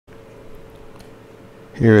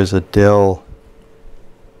Here is a Dell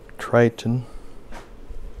Triton,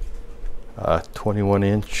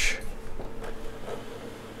 21-inch.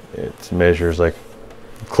 It measures like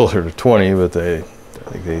closer to 20, but I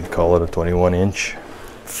think they call it a 21-inch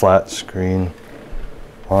flat screen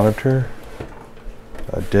monitor.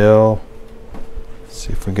 A Dell. Let's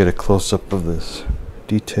see if we can get a close-up of this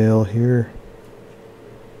detail here.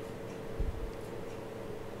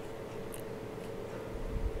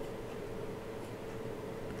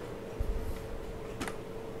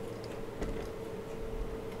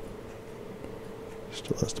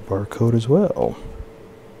 Still has the barcode as well.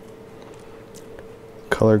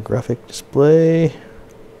 Color graphic display.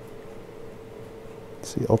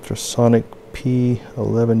 Let's see, ultrasonic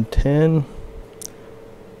P1110.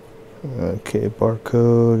 Okay,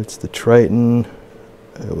 barcode. It's the Triton.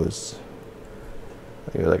 It was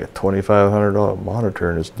like a $2,500 monitor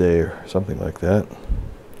in its day or something like that.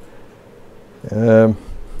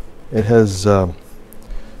 It has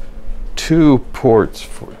 2 ports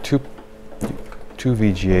for two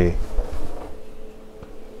VGA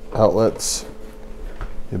outlets.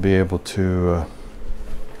 You'll be able to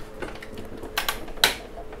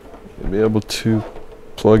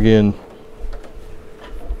plug in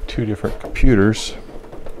 2 different computers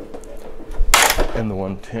and the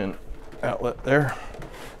 110 outlet there.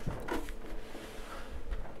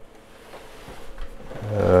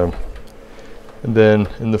 And then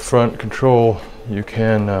in the front control, you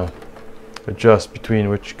can adjust between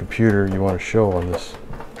which computer you want to show on this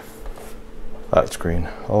flat screen.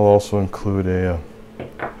 I'll also include a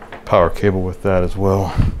power cable with that as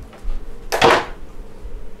well.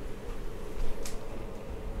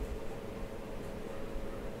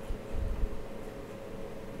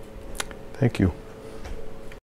 Thank you.